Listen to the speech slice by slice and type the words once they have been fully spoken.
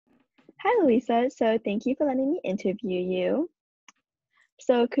Hi, Luisa. So thank you for letting me interview you.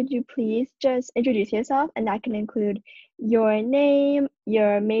 So could you please just introduce yourself, and that can include your name,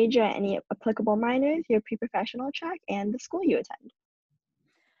 your major, any applicable minors, your pre-professional track, and the school you attend.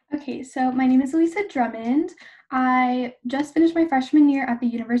 Okay, so my name is Luisa Drummond. I just finished my freshman year at the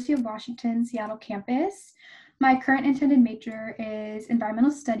University of Washington, Seattle campus. My current intended major is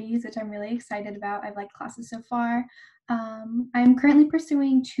environmental studies, which I'm really excited about. I've liked classes so far. I'm currently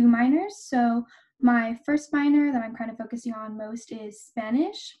pursuing two minors. So my first minor that I'm kind of focusing on most is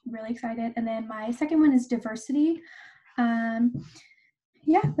Spanish, really excited. And then my second one is diversity. Um,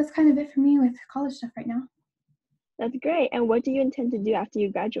 yeah, that's kind of it for me with college stuff right now. That's great. And what do you intend to do after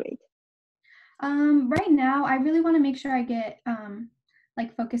you graduate? Right now, I really want to make sure I get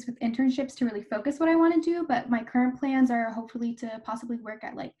like focus with internships to really focus what I want to do. But my current plans are hopefully to possibly work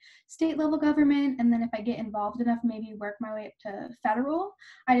at like state level government, and then if I get involved enough, maybe work my way up to federal.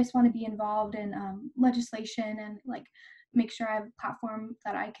 I just want to be involved in legislation and like make sure I have a platform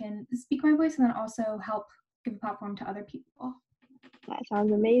that I can speak my voice, and then also help give a platform to other people. That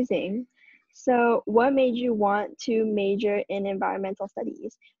sounds amazing. So what made you want to major in environmental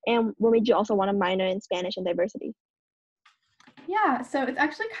studies? And what made you also want to minor in Spanish and diversity? Yeah, so it's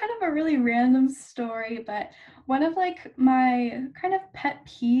actually kind of a really random story, but one of like my kind of pet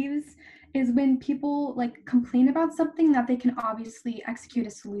peeves is when people like complain about something that they can obviously execute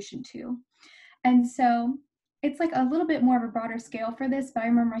a solution to. And so it's like a little bit more of a broader scale for this, but I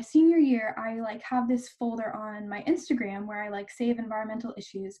remember my senior year, I like have this folder on my Instagram where I like save environmental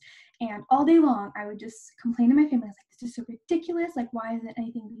issues. And all day long, I would just complain to my family. I was like, this is so ridiculous. Like, why isn't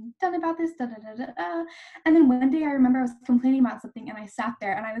anything being done about this? Da, da, da, da, da. And then one day I remember I was complaining about something and I sat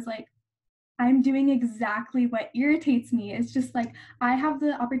there and I was like, I'm doing exactly what irritates me. It's just like I have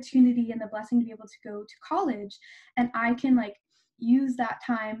the opportunity and the blessing to be able to go to college and I can like use that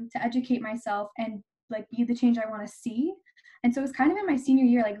time to educate myself and like be the change I want to see. And so it was kind of in my senior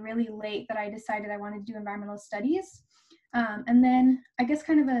year, like really late, that I decided I wanted to do environmental studies. And then I guess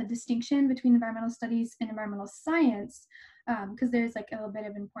kind of a distinction between environmental studies and environmental science, because there's like a little bit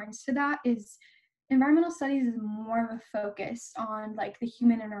of importance to that, is environmental studies is more of a focus on like the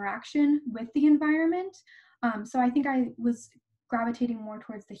human interaction with the environment. So I think I was gravitating more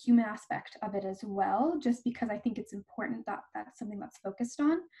towards the human aspect of it as well, just because I think it's important that that's something that's focused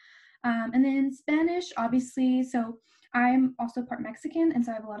on. And then Spanish, obviously. So I'm also part Mexican, and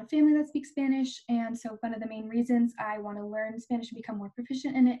so I have a lot of family that speaks Spanish. And so one of the main reasons I want to learn Spanish and become more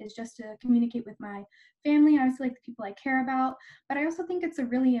proficient in it is just to communicate with my family. I also like the people I care about, but I also think it's a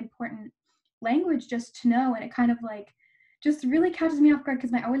really important language just to know. And it kind of like just really catches me off guard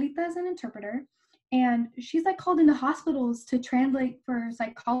because my abuelita is an interpreter, and she's like called into hospitals to translate for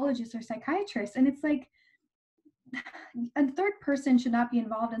psychologists or psychiatrists. And it's like a third person should not be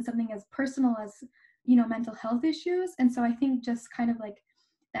involved in something as personal as, you know, mental health issues. And so I think just kind of like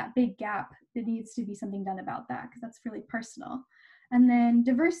that big gap, there needs to be something done about that because that's really personal. And then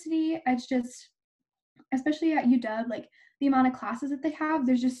diversity, it's just, especially at UW, like the amount of classes that they have,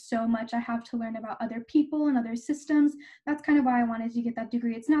 there's just so much I have to learn about other people and other systems. That's kind of why I wanted to get that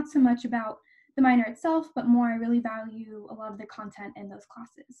degree. It's not so much about the minor itself, but more I really value a lot of the content in those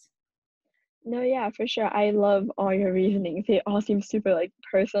classes. No, yeah, for sure. I love all your reasonings. They all seem super like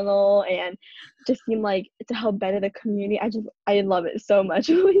personal and just seem like to help better the community. I love it so much,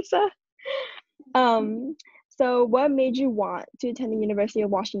 Lisa. Um, so what made you want to attend the University of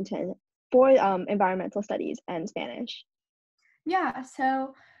Washington for environmental studies and Spanish? Yeah,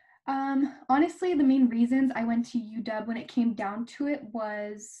 so honestly, the main reasons I went to UW when it came down to it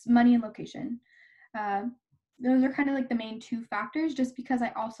was money and location. Uh, those are kind of like the main two factors, just because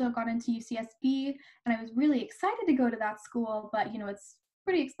I also got into UCSB and I was really excited to go to that school, but you know, it's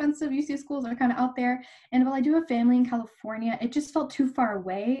pretty expensive. UC schools are kind of out there. And while I do have family in California, it just felt too far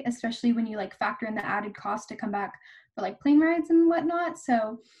away, especially when you like factor in the added cost to come back for like plane rides and whatnot.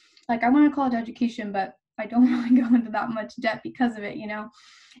 So like I want a college education, but I don't really go into that much debt because of it, you know?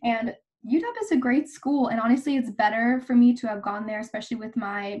 And UW is a great school. And honestly, it's better for me to have gone there, especially with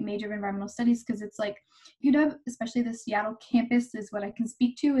my major of environmental studies, because it's like UW, especially the Seattle campus, is what I can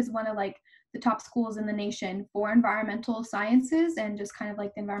speak to, is one of like the top schools in the nation for environmental sciences and just kind of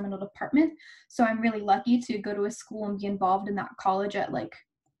like the environmental department. So I'm really lucky to go to a school and be involved in that college at like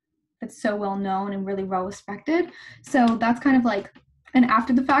that's so well known and really well respected. So that's kind of like an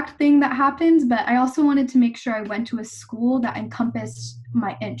after the fact thing that happens, but I also wanted to make sure I went to a school that encompassed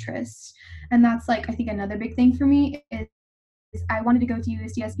my interests. And that's like I think another big thing for me is I wanted to go to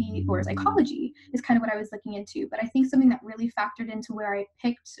UCSB for psychology is kind of what I was looking into. But I think something that really factored into where I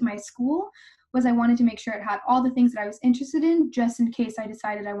picked my school was I wanted to make sure it had all the things that I was interested in, just in case I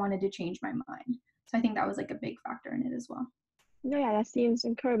decided I wanted to change my mind. So I think that was like a big factor in it as well. No, yeah, that seems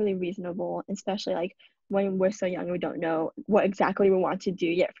incredibly reasonable, especially like when we're so young, we don't know what exactly we want to do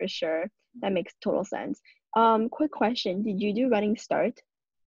yet for sure. That makes total sense. Quick question, did you do running start?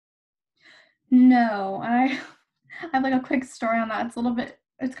 No, I have like a quick story on that.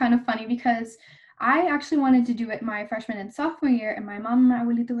 It's kind of funny because I actually wanted to do it my freshman and sophomore year, and my mom and my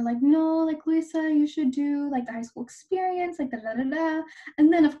abuelita were like, no, like Luisa, you should do like the high school experience, like da da da da.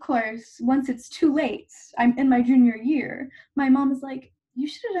 And then of course, once it's too late, I'm in my junior year, my mom is like, you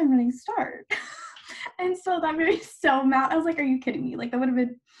should have done running start. And so that made me so mad. I was like, are you kidding me? Like that would have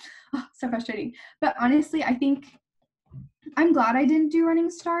been so frustrating. But honestly, I think I'm glad I didn't do running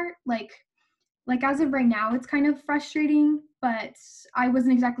start. Like as of right now, it's kind of frustrating, but I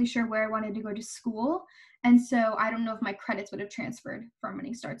wasn't exactly sure where I wanted to go to school. And so I don't know if my credits would have transferred from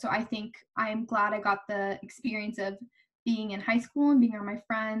running start. So I think I'm glad I got the experience of being in high school and being around my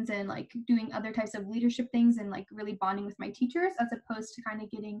friends and like doing other types of leadership things and like really bonding with my teachers, as opposed to kind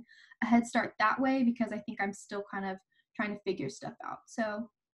of getting a head start that way, because I think I'm still kind of trying to figure stuff out. So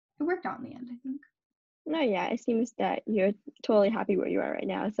it worked out in the end, I think. No, yeah, it seems that you're totally happy where you are right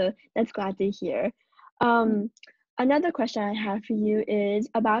now, so that's glad to hear. Um, Another question I have for you is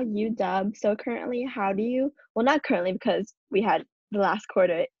about UW. So currently, how do you, well, not currently because we had the last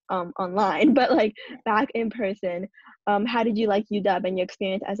quarter online, but like back in person, how did you like UW and your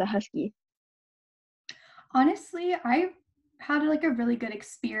experience as a Husky? Honestly, I had like a really good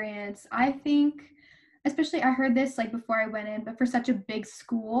experience. I think, especially I heard this like before I went in, but for such a big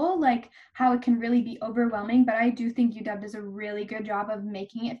school, like how it can really be overwhelming. But I do think UW does a really good job of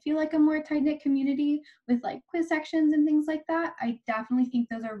making it feel like a more tight knit community with like quiz sections and things like that. I definitely think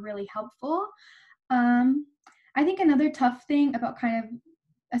those are really helpful. Um, I think another tough thing about kind of,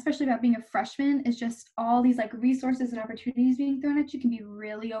 especially about being a freshman, is just all these like resources and opportunities being thrown at you can be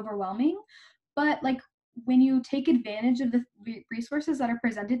really overwhelming. But like when you take advantage of the resources that are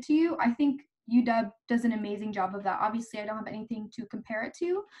presented to you, I think UW does an amazing job of that. Obviously, I don't have anything to compare it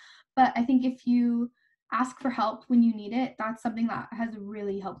to, but I think if you ask for help when you need it, that's something that has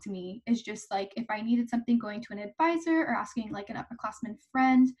really helped me. Is just like if I needed something, going to an advisor or asking like an upperclassman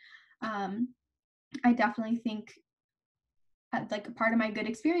friend. Um, I definitely think like a part of my good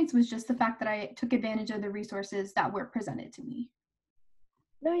experience was just the fact that I took advantage of the resources that were presented to me.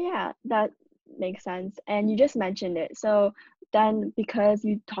 No, yeah, that makes sense. And you just mentioned it. So then because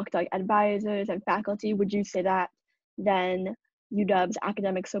you talked to like advisors and faculty, would you say that then UW's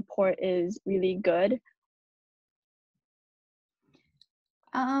academic support is really good?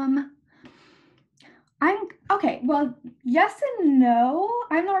 Um, I'm okay. Well, yes and no.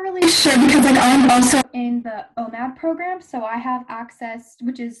 I'm not really sure because like I'm also in the OMAD program, so I have access,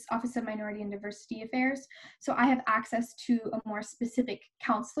 which is Office of Minority and Diversity Affairs. So I have access to a more specific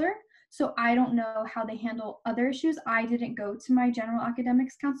counselor. So I don't know how they handle other issues. I didn't go to my general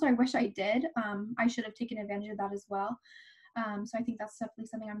academics counselor. I wish I did. I should have taken advantage of that as well. So I think that's definitely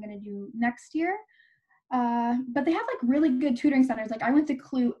something I'm going to do next year. But they have like really good tutoring centers. Like I went to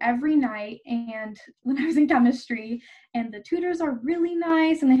Clue every night, and when I was in chemistry, and the tutors are really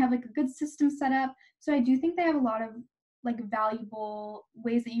nice, and they have like a good system set up. So I do think they have a lot of like valuable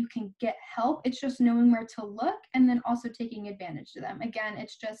ways that you can get help. It's just knowing where to look and then also taking advantage of them. Again,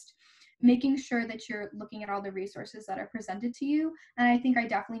 it's just making sure that you're looking at all the resources that are presented to you. And I think I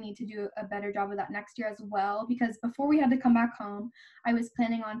definitely need to do a better job of that next year as well, because before we had to come back home, I was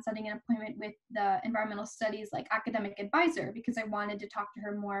planning on setting an appointment with the environmental studies like academic advisor, because I wanted to talk to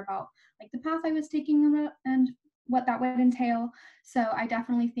her more about like the path I was taking and what that would entail. So I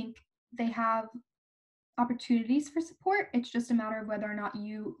definitely think they have opportunities for support. It's just a matter of whether or not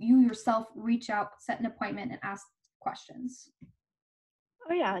you yourself reach out, set an appointment, and ask questions.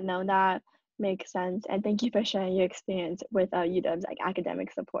 Oh yeah, no, that makes sense. And thank you for sharing your experience with UW's like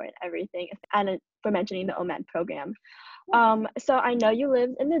academic support and everything, and for mentioning the OMAD program. So I know you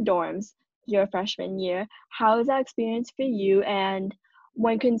lived in the dorms your freshman year. How was that experience for you? And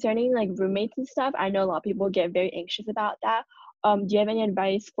when concerning like roommates and stuff, I know a lot of people get very anxious about that. Do you have any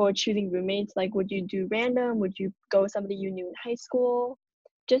advice for choosing roommates? Like, would you do random? Would you go with somebody you knew in high school?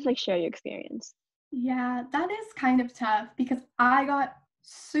 Just like share your experience. Yeah, that is kind of tough because I got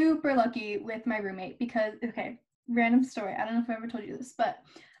super lucky with my roommate because, okay, random story. I don't know if I ever told you this, but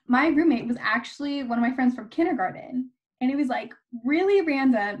my roommate was actually one of my friends from kindergarten. And it was like really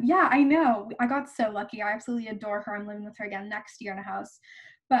random. Yeah, I know. I got so lucky. I absolutely adore her. I'm living with her again next year in a house.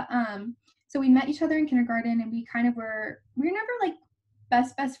 But so we met each other in kindergarten, and we kind of we were never like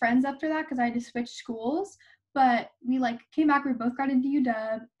best friends after that because I had to switch schools. But we like came back, we both got into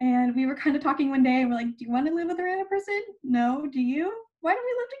UW, and we were kind of talking one day, and we're like, do you want to live with a random person? No. Do you? Why don't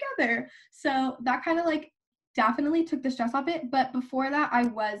we live together? So that kind of like definitely took the stress off it. But before that, I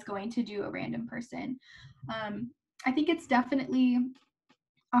was going to do a random person. I think it's definitely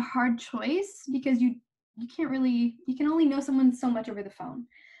a hard choice because you can only know someone so much over the phone.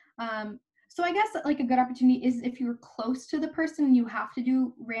 So I guess like a good opportunity is if you're close to the person and you have to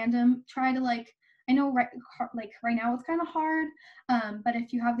do random, try to like, I know right now it's kind of hard, but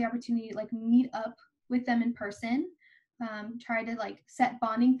if you have the opportunity to like meet up with them in person, try to like set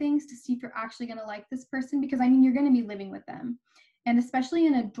bonding things to see if you're actually going to like this person, because I mean you're going to be living with them, and especially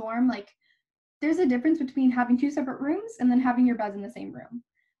in a dorm, like there's a difference between having 2 separate rooms and then having your beds in the same room.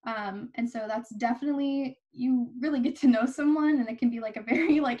 And so that's definitely, you really get to know someone, and it can be like a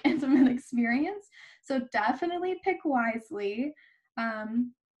very like intimate experience. So definitely pick wisely.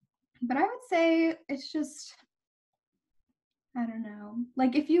 But I would say it's just, I don't know,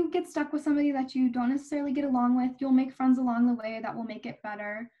 like if you get stuck with somebody that you don't necessarily get along with, you'll make friends along the way that will make it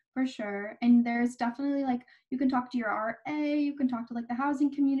better for sure. And there's definitely like, you can talk to your RA, you can talk to like the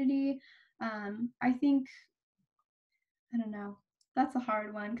housing community. I think, I don't know. That's a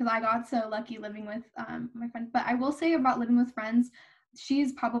hard one because I got so lucky living with my friend. But I will say about living with friends,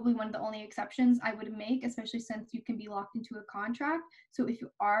 she's probably one of the only exceptions I would make, especially since you can be locked into a contract. So if you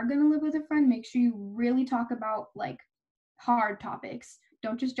are going to live with a friend, make sure you really talk about like hard topics.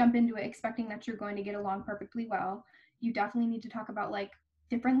 Don't just jump into it expecting that you're going to get along perfectly well. You definitely need to talk about like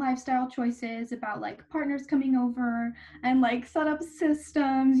different lifestyle choices, about like partners coming over and like set up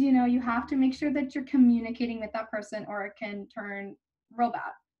systems. You have to make sure that you're communicating with that person or it can turn real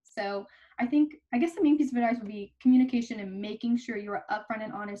bad. So I guess the main piece of advice would be communication and making sure you're upfront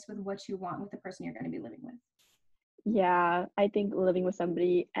and honest with what you want with the person you're going to be living with. Yeah, I think living with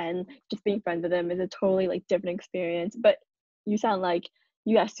somebody and just being friends with them is a totally like different experience. But you sound like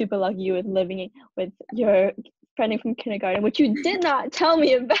you got super lucky with living with your friend from kindergarten, which you did not tell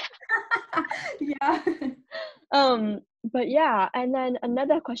me about. Yeah. But yeah, and then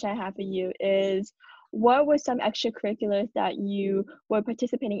another question I have for you is, what were some extracurriculars that you were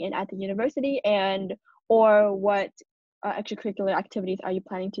participating in at the university, and or what extracurricular activities are you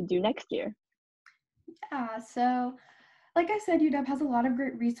planning to do next year? Yeah, so like I said, UW has a lot of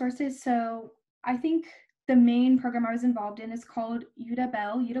great resources. So I think the main program I was involved in is called UW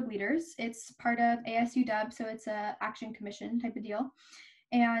UW Leaders. It's part of ASUW, so it's a action commission type of deal.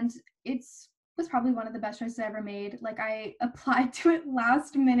 And it's was probably one of the best choices I ever made. Like I applied to it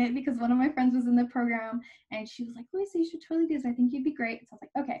last minute because one of my friends was in the program and she was like, Luisa, you should totally do this. I think you'd be great. So I was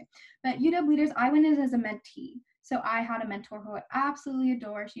like, okay. But UW Leaders, I went in as a mentee. So I had a mentor who I absolutely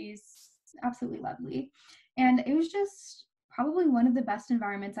adore. She's absolutely lovely. And it was just probably one of the best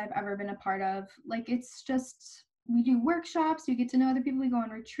environments I've ever been a part of. Like it's just, we do workshops, you get to know other people, we go on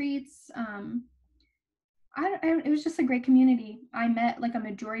retreats. It was just a great community. I met like a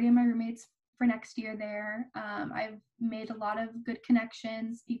majority of my roommates for next year there. I've made a lot of good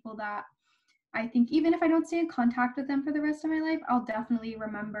connections, people that I think even if I don't stay in contact with them for the rest of my life, I'll definitely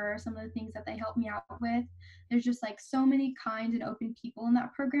remember some of the things that they helped me out with. There's just like so many kind and open people in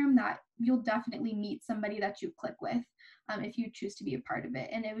that program that you'll definitely meet somebody that you click with if you choose to be a part of it.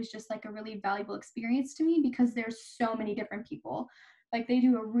 And it was just like a really valuable experience to me because there's so many different people. Like they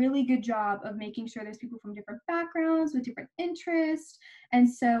do a really good job of making sure there's people from different backgrounds with different interests. And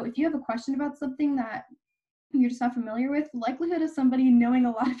so if you have a question about something that you're just not familiar with, the likelihood of somebody knowing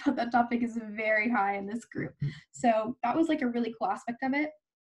a lot about that topic is very high in this group. So that was like a really cool aspect of it.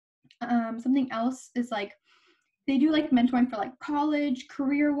 Something else is like they do like mentoring for like college,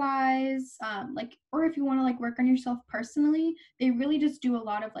 career wise, like, or if you want to like work on yourself personally, they really just do a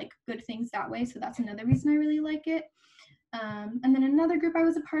lot of like good things that way. So that's another reason I really like it. And then another group I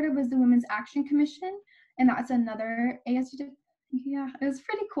was a part of was the Women's Action Commission, and that's another ASU. Yeah, it was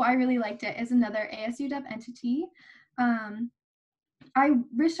pretty cool. I really liked it. It's another ASUW entity. I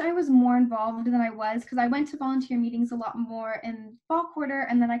wish I was more involved than I was because I went to volunteer meetings a lot more in fall quarter,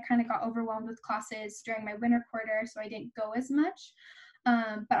 and then I kind of got overwhelmed with classes during my winter quarter, so I didn't go as much.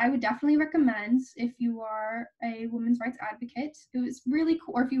 But I would definitely recommend if you are a women's rights advocate. It was really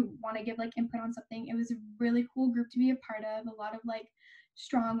cool, or if you want to give like input on something, it was a really cool group to be a part of. A lot of like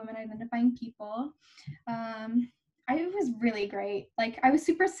strong women identifying people. It was really great. Like I was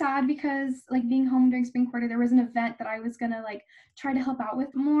super sad because like being home during spring quarter, there was an event that I was gonna like try to help out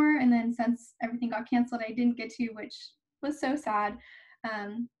with more, and then since everything got canceled, I didn't get to, which was so sad.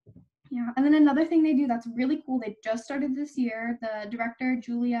 Yeah, and then another thing they do that's really cool, they just started this year, the director,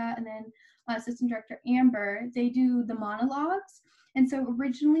 Julia, and then assistant director, Amber, they do the monologues. And so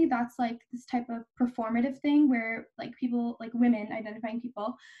originally that's like this type of performative thing where like people, like women identifying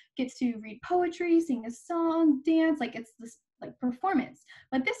people, gets to read poetry, sing a song, dance, like it's this like performance.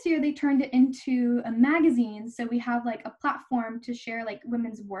 But this year they turned it into a magazine. So we have like a platform to share like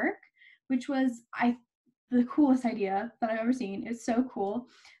women's work, which was the coolest idea that I've ever seen. It's so cool.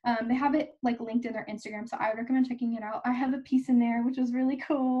 They have it like linked in their Instagram, so I would recommend checking it out. I have a piece in there, which was really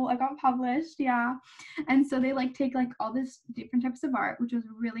cool. I got published, yeah. And so they like take like all this different types of art, which was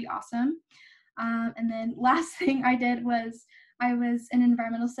really awesome. And then last thing I did was I was in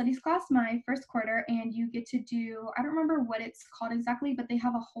environmental studies class my first quarter, and you get to do, I don't remember what it's called exactly, but they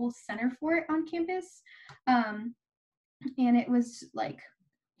have a whole center for it on campus. And it was like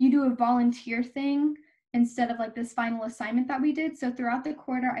you do a volunteer thing instead of like this final assignment that we did. So throughout the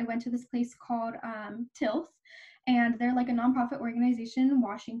quarter, I went to this place called TILF, and they're like a nonprofit organization in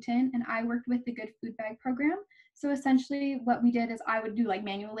Washington, and I worked with the Good Food Bag program. So essentially what we did is I would do like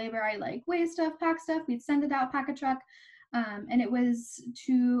manual labor. I like weigh stuff, pack stuff, we'd send it out, pack a truck. And it was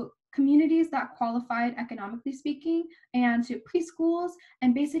to communities that qualified economically speaking and to preschools.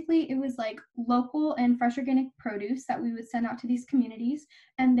 And basically it was like local and fresh organic produce that we would send out to these communities.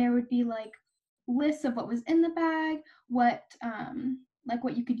 And there would be like lists of what was in the bag, what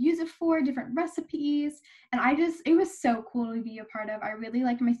you could use it for, different recipes. And it was so cool to be a part of. I really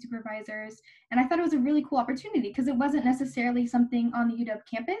liked my supervisors, and I thought it was a really cool opportunity because it wasn't necessarily something on the UW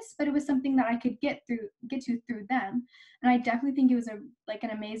campus, but it was something that I could get to through them. And I definitely think it was an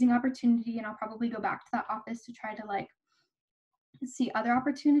amazing opportunity, and I'll probably go back to that office to try to like see other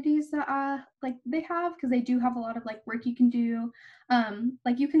opportunities that like they have, because they do have a lot of like work you can do.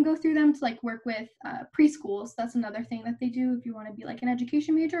 Like you can go through them to like work with preschools. That's another thing that they do if you want to be like an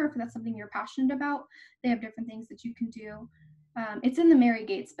education major, or if that's something you're passionate about. They have different things that you can do. It's in the Mary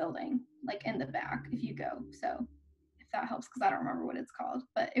Gates building, like in the back if you go. So if that helps, because I don't remember what it's called,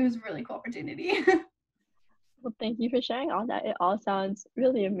 but it was a really cool opportunity. Well, thank you for sharing all that. It all sounds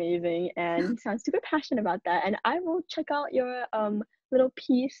really amazing, and you sound super passionate about that. And I will check out your little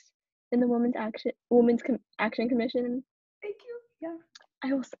piece in the Action Commission. Thank you. Yeah.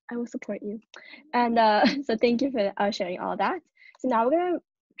 I will support you. And so thank you for sharing all that. So now we're gonna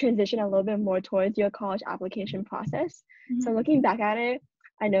transition a little bit more towards your college application process. Mm-hmm. So looking back at it,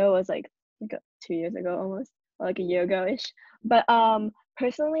 I know it was like 2 years ago almost, or like a year ago-ish. But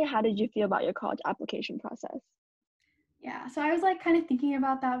personally, how did you feel about your college application process? Yeah, so I was like kind of thinking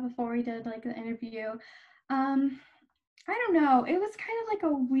about that before we did like the interview. I don't know, it was kind of like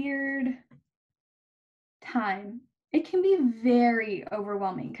a weird time. It can be very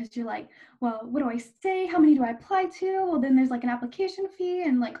overwhelming because you're like, well, what do I say? How many do I apply to? Well, then there's like an application fee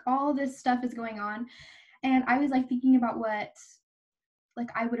and like all this stuff is going on. And I was like thinking about what like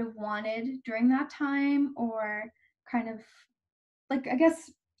I would have wanted during that time, or kind of like, I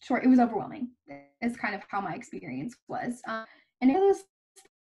guess, short, it was overwhelming. Is kind of how my experience was. And it was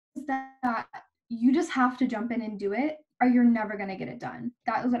that you just have to jump in and do it, or you're never going to get it done.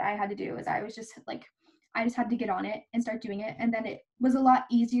 That was what I had to do. Is I was just like, I just had to get on it and start doing it. And then it was a lot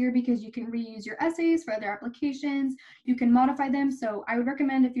easier because you can reuse your essays for other applications. You can modify them. So I would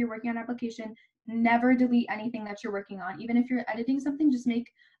recommend, if you're working on an application, never delete anything that you're working on. Even if you're editing something, just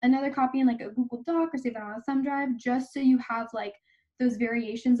make another copy in like a Google Doc or save it on a thumb drive, just so you have like those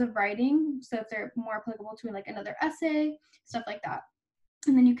variations of writing. So if they're more applicable to like another essay, stuff like that.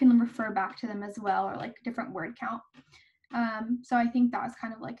 And then you can refer back to them as well, or like different word count. So I think that was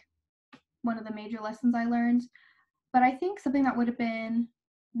kind of like one of the major lessons I learned. But I think something that would have been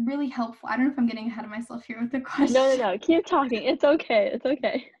really helpful, I don't know if I'm getting ahead of myself here with the question. No, keep talking. It's okay.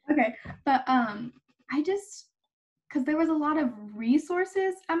 Okay, but I just, because there was a lot of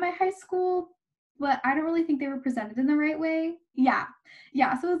resources at my high school, but I don't really think they were presented in the right way. Yeah,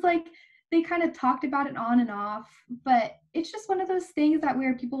 so it's like they kind of talked about it on and off, but it's just one of those things that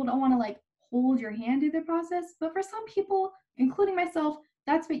where people don't want to like hold your hand through the process. But for some people, including myself,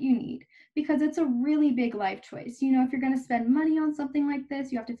 that's what you need, because it's a really big life choice. You know, if you're going to spend money on something like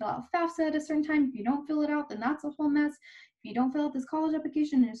this, you have to fill out FAFSA at a certain time. If you don't fill it out, then that's a whole mess. If you don't fill out this college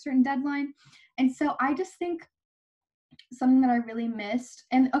application in a certain deadline. And so I just think something that I really missed,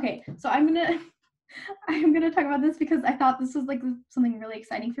 and okay, so I'm gonna talk about this because I thought this was like something really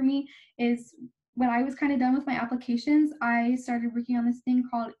exciting for me, is when I was kind of done with my applications, I started working on this thing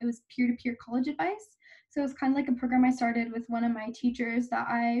called, it was peer-to-peer college advice. So it's kind of like a program I started with one of my teachers that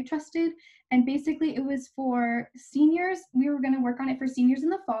I trusted. And basically it was for seniors. We were going to work on it for seniors in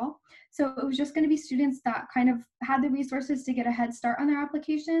the fall. So it was just going to be students that kind of had the resources to get a head start on their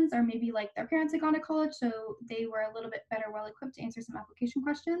applications, or maybe like their parents had gone to college, so they were a little bit better well equipped to answer some application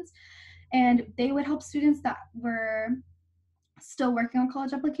questions. And they would help students that were still working on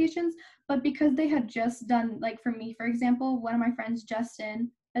college applications, but because they had just done, like for me, for example, one of my friends,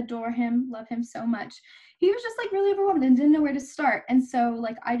 Justin, adore him, love him so much. He was just like really overwhelmed and didn't know where to start. And so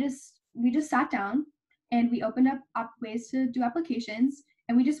like we just sat down and we opened up ways to do applications,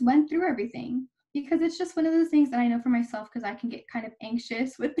 and we just went through everything, because it's just one of those things that I know for myself, because I can get kind of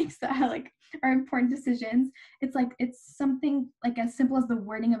anxious with things that like are important decisions. It's like it's something like as simple as the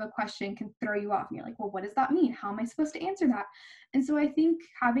wording of a question can throw you off, and you're like, well, what does that mean? How am I supposed to answer that? And so I think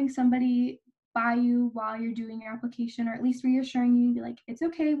having somebody by you while you're doing your application, or at least reassuring you, be like, it's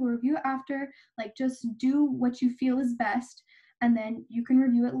okay, we'll review it after, like just do what you feel is best, and then you can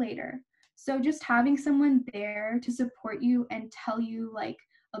review it later. So just having someone there to support you and tell you like,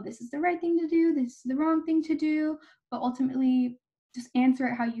 oh, this is the right thing to do, this is the wrong thing to do, but ultimately just answer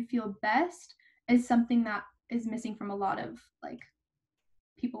it how you feel best, is something that is missing from a lot of like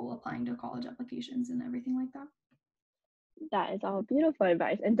people applying to college applications and everything like that. That is all beautiful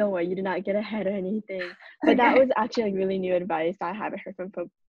advice. And don't worry, you did not get ahead or anything. But that Okay. was actually like really new advice that I haven't heard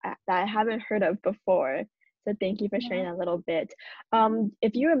that I haven't heard of before. So thank you for sharing Yeah. that little bit.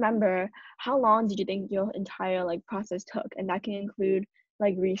 If you remember, how long did you think your entire like process took? And that can include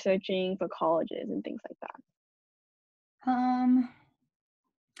like researching for colleges and things like that. Um,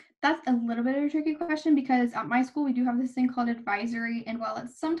 That's a little bit of a tricky question, because at my school we do have this thing called advisory, and while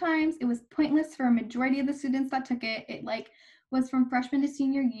sometimes it was pointless for a majority of the students that took it, it like was from freshman to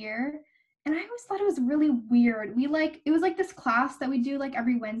senior year. And I always thought it was really weird. It was like this class that we do like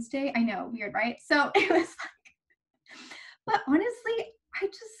every Wednesday. I know, weird, right? So it was but honestly, I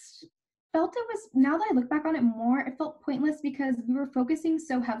just felt it was, now that I look back on it more, it felt pointless because we were focusing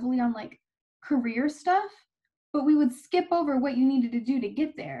so heavily on like career stuff, but we would skip over what you needed to do to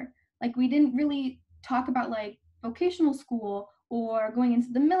get there. Like we didn't really talk about like vocational school or going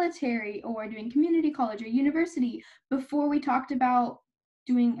into the military or doing community college or university before we talked about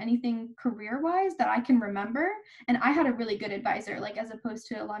doing anything career wise that I can remember. And I had a really good advisor, like as opposed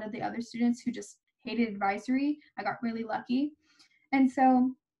to a lot of the other students who just hated advisory. I got really lucky. And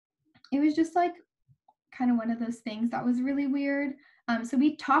so it was just like kind of one of those things that was really weird. So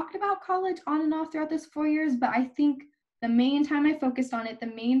we talked about college on and off throughout those 4 years, but I think the main time I focused on it, the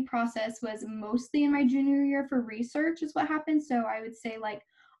main process was mostly in my junior year for research is what happened. So I would say like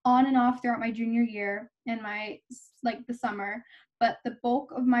on and off throughout my junior year and my like the summer, but the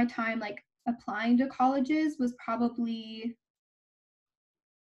bulk of my time like applying to colleges was probably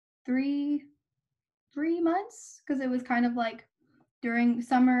three 3 months, because it was kind of like during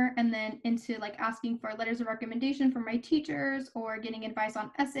summer and then into like asking for letters of recommendation from my teachers or getting advice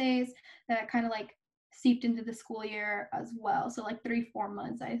on essays that kind of like seeped into the school year as well. So like 3 4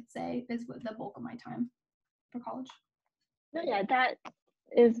 months I'd say is what the bulk of my time for college. No, yeah, that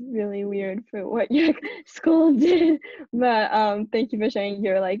is really weird for what your school did. But thank you for sharing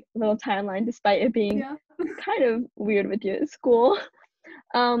your like little timeline despite it being Yeah. kind of weird with your school.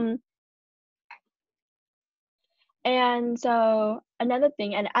 Um, and so another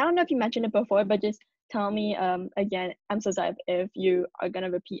thing, and I don't know if you mentioned it before, but just tell me again, I'm so sorry if you are gonna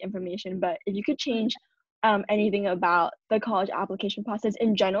repeat information, but if you could change anything about the college application process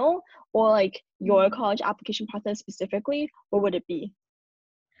in general, or like your college application process specifically, what would it be?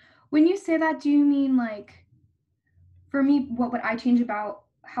 When you say that, do you mean like for me, what would I change about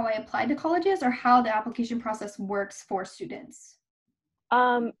how I applied to colleges, or how the application process works for students?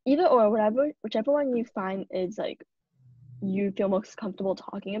 Either or, whichever one you find is like you feel most comfortable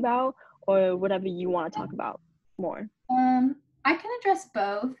talking about, or whatever you want to talk about more. I can address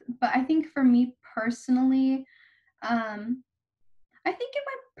both, but I think for me personally, um, I think it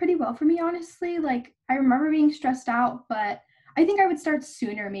went pretty well for me, honestly. Like, I remember being stressed out, but I think I would start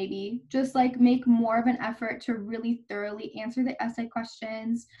sooner, maybe. Just like make more of an effort to really thoroughly answer the essay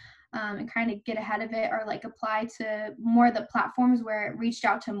questions, and kind of get ahead of it, or like apply to more of the platforms where it reached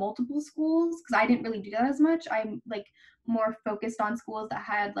out to multiple schools, because I didn't really do that as much. I'm like more focused on schools that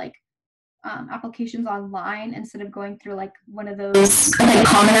had like applications online instead of going through like one of those like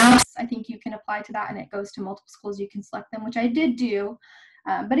common apps. I think you can apply to that and it goes to multiple schools. You can select them, which I did do,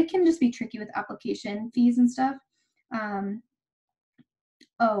 but it can just be tricky with application fees and stuff. Um,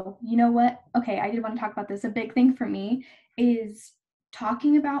 oh, you know what? Okay, I did want to talk about this. A big thing for me is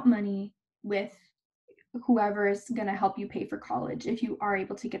talking about money with whoever is going to help you pay for college if you are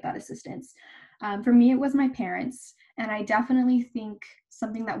able to get that assistance. For me, it was my parents, and I definitely think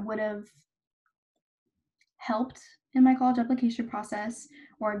something that would have helped in my college application process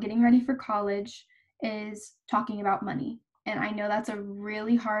or getting ready for college is talking about money. And I know that's a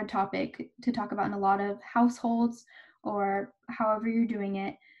really hard topic to talk about in a lot of households or however you're doing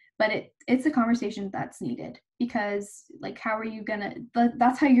it, but it's a conversation that's needed because like how are you gonna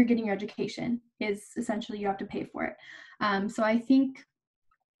that's how you're getting your education is essentially you have to pay for it. So I think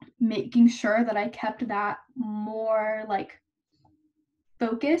making sure that I kept that more like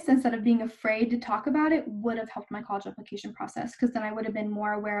focused instead of being afraid to talk about it would have helped my college application process because then I would have been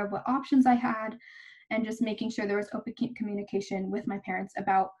more aware of what options I had and just making sure there was open communication with my parents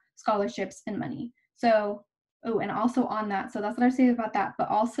about scholarships and money. So, oh, and also on that, so that's what I say about that, but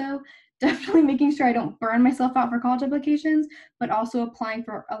also definitely making sure I don't burn myself out for college applications, but also applying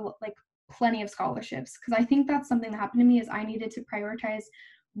for like plenty of scholarships because I think that's something that happened to me is I needed to prioritize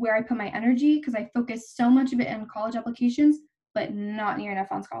where I put my energy because I focused so much of it in college applications but not near enough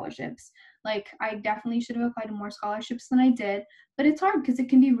on scholarships. Like I definitely should have applied to more scholarships than I did, but it's hard because it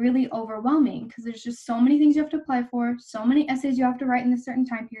can be really overwhelming because there's just so many things you have to apply for, so many essays you have to write in a certain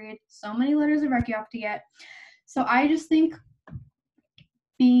time period, so many letters of rec you have to get. So I just think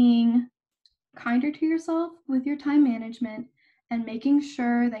being kinder to yourself with your time management and making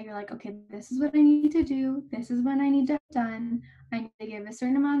sure that you're like, okay, this is what I need to do. This is what I need to have done. I need to give a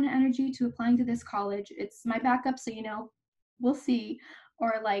certain amount of energy to applying to this college. It's my backup, so we'll see.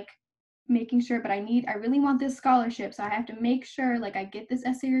 Or like making sure, but I really want this scholarship, so I have to make sure like I get this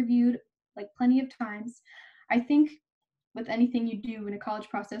essay reviewed like plenty of times. I think with anything you do in a college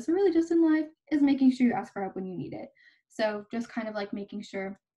process or really just in life is making sure you ask for help when you need it. So just kind of like making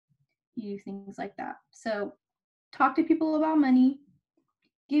sure you do things like that. So talk to people about money,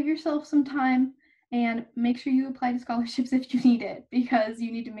 give yourself some time, and make sure you apply to scholarships if you need it because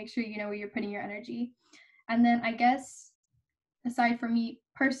you need to make sure you know where you're putting your energy. And then I guess aside from me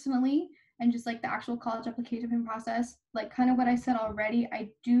personally and just like the actual college application process, like kind of what I said already, I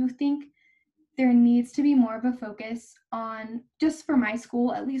do think there needs to be more of a focus on, just for my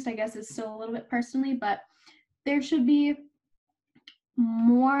school, at least I guess it's still a little bit personally, but there should be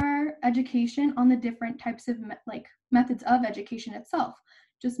more education on the different types of methods of education itself.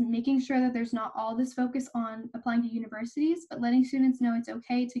 Just making sure that there's not all this focus on applying to universities, but letting students know it's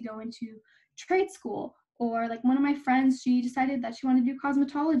okay to go into trade school. Or like one of my friends, she decided that she wanted to do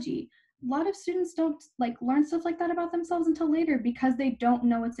cosmetology. A lot of students don't like learn stuff like that about themselves until later because they don't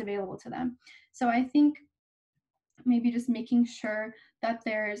know what's available to them. So I think maybe just making sure that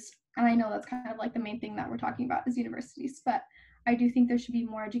there's, and I know that's kind of like the main thing that we're talking about is universities, but I do think there should be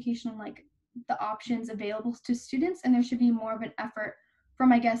more education on like the options available to students, and there should be more of an effort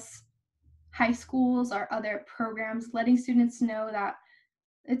from, I guess, high schools or other programs letting students know that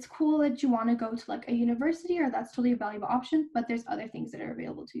it's cool that you want to go to like a university or that's totally a valuable option, but there's other things that are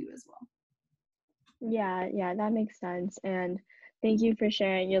available to you as well. Yeah, that makes sense. And thank you for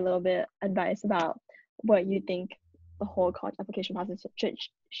sharing your little bit advice about what you think the whole college application process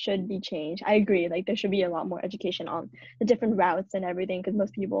should be changed. I agree. Like there should be a lot more education on the different routes and everything because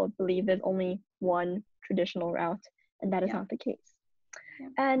most people believe there's only one traditional route, and that is not the case. Yeah.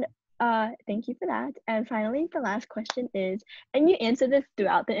 And thank you for that. And finally, the last question is, and you answered this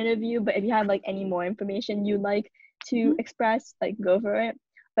throughout the interview, but if you have like any more information you'd like to express, like go for it.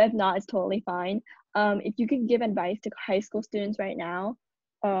 But if not, it's totally fine. If you could give advice to high school students right now,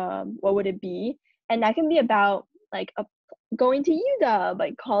 what would it be? And that can be about like going to UW,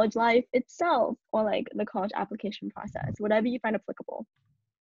 like college life itself, or like the college application process, whatever you find applicable.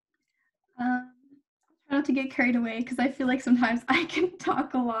 Try not to get carried away because I feel like sometimes I can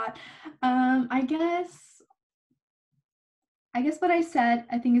talk a lot. I guess what I said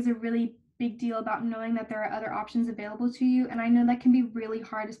I think is a really big deal about knowing that there are other options available to you. And I know that can be really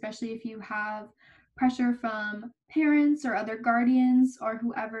hard, especially if you have pressure from parents or other guardians or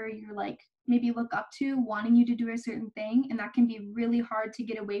whoever you're like maybe look up to wanting you to do a certain thing. And that can be really hard to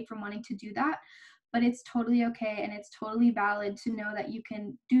get away from wanting to do that. But it's totally okay and it's totally valid to know that you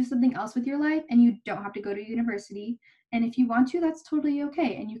can do something else with your life and you don't have to go to university. And if you want to, that's totally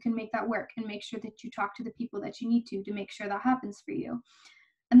okay. And you can make that work and make sure that you talk to the people that you need to make sure that happens for you.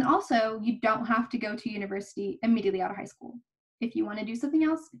 And then also, you don't have to go to university immediately out of high school. If you want to do something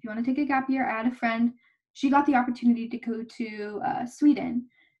else, if you want to take a gap year, I had a friend, she got the opportunity to go to Sweden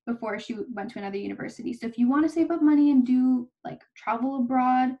before she went to another university. So if you want to save up money and do like travel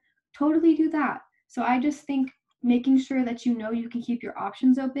abroad, totally do that. So I just think making sure that you know you can keep your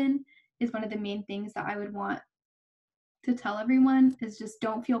options open is one of the main things that I would want to tell everyone is just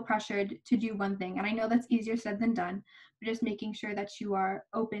don't feel pressured to do one thing. And I know that's easier said than done, but just making sure that you are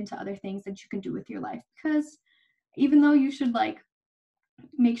open to other things that you can do with your life. Because even though you should like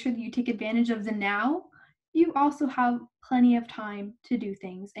make sure that you take advantage of the now, you also have plenty of time to do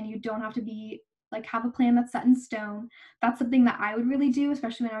things and you don't have to be like have a plan that's set in stone. That's something that I would really do,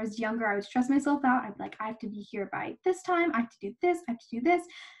 especially when I was younger. I would stress myself out. I'd be like, I have to be here by this time. I have to do this. I have to do this.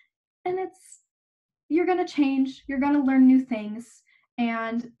 And you're going to change. You're going to learn new things.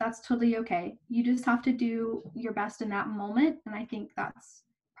 And that's totally okay. You just have to do your best in that moment. And I think that's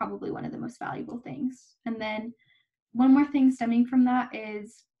probably one of the most valuable things. And then one more thing stemming from that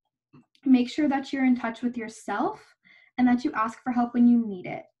is make sure that you're in touch with yourself and that you ask for help when you need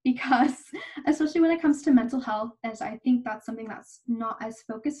it. Because especially when it comes to mental health, as I think that's something that's not as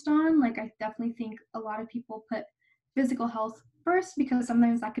focused on. Like I definitely think a lot of people put physical health first because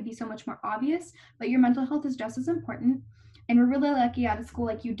sometimes that could be so much more obvious, but your mental health is just as important. And we're really lucky at a school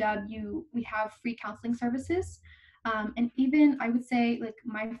like UW, we have free counseling services. And even I would say like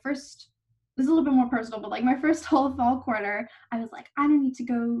my first, this is a little bit more personal, but like my first whole fall quarter, I was like, I don't need to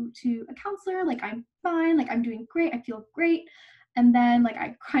go to a counselor. Like I'm fine. Like I'm doing great. I feel great. And then like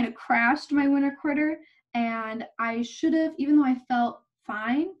I kind of crashed my winter quarter and I should have, even though I felt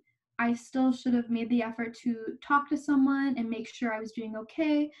fine, I still should have made the effort to talk to someone and make sure I was doing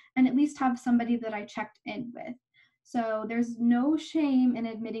okay and at least have somebody that I checked in with. So there's no shame in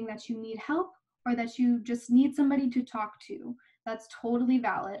admitting that you need help or that you just need somebody to talk to. That's totally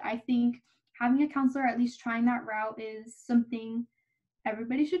valid. I think having a counselor, at least trying that route, is something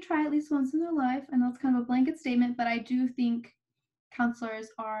everybody should try at least once in their life. And that's kind of a blanket statement, but I do think counselors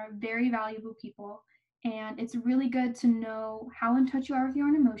are very valuable people. And it's really good to know how in touch you are with your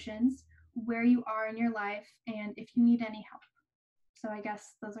own emotions, where you are in your life, and if you need any help. So I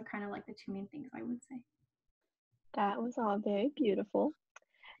guess those are kind of like the two main things I would say. That was all very beautiful.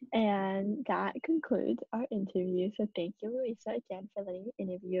 And that concludes our interview. So thank you, Luisa, again for letting me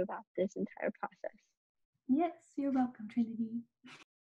interview about this entire process. Yes, you're welcome, Trinity.